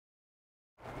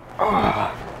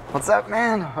Oh, what's up,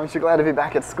 man? Aren't you glad to be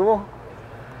back at school?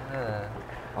 Yeah.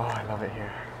 Oh, I love it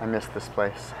here. I miss this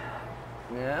place.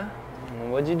 Yeah?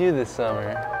 What'd you do this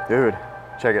summer? Dude,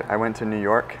 check it. I went to New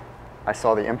York. I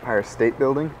saw the Empire State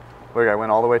Building. Look, I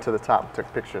went all the way to the top,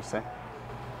 took pictures, see?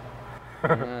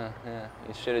 Yeah.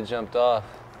 You should have jumped off.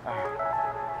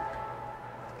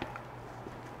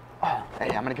 Oh, hey,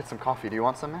 I'm gonna get some coffee. Do you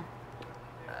want some, man?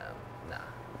 Nah.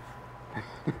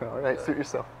 All right, suit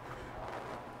yourself.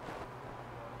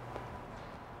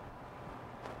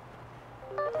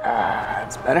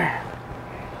 That's better.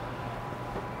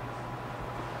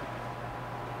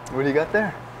 What do you got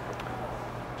there?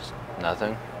 Just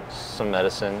nothing. Some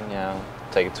medicine, you know.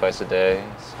 Take it twice a day.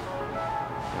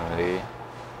 Remedy.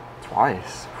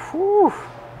 Twice? Whew.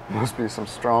 Must be some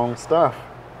strong stuff.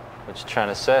 What you trying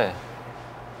to say?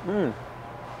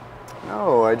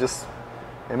 No,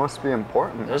 it must be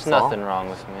important. There's that's nothing all. wrong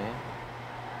with me.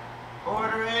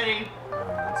 Order ready.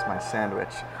 That's my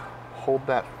sandwich. Hold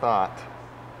that thought.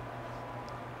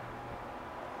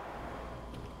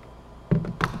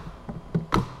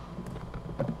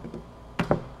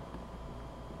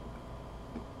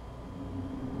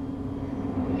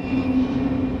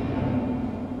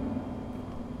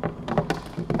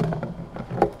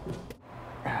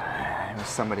 It was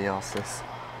somebody else's.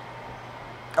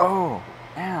 Oh,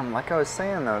 damn, like I was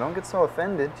saying though, don't get so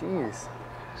offended, jeez.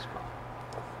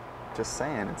 Just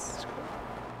saying, it's...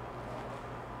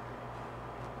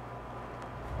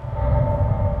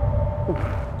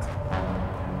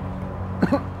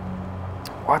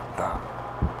 What the?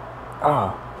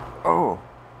 Oh,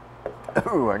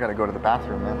 I gotta go to the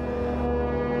bathroom, man.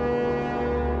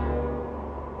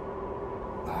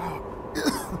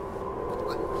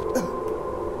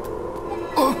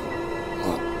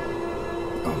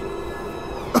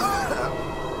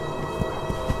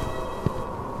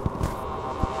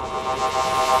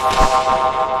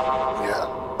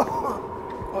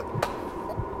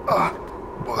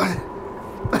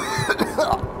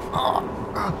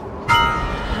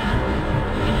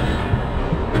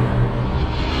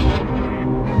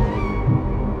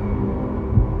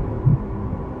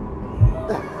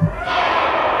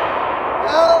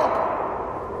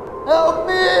 Help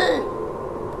me!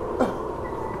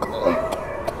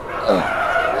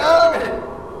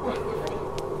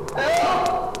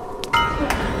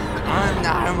 I'm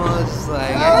normal just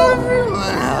like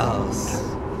everyone else.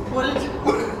 What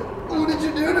did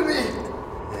you do to me?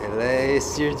 They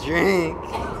laced your drink.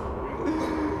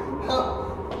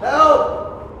 Help!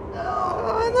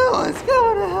 Oh, no one's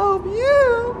gonna help you.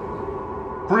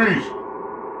 Freeze!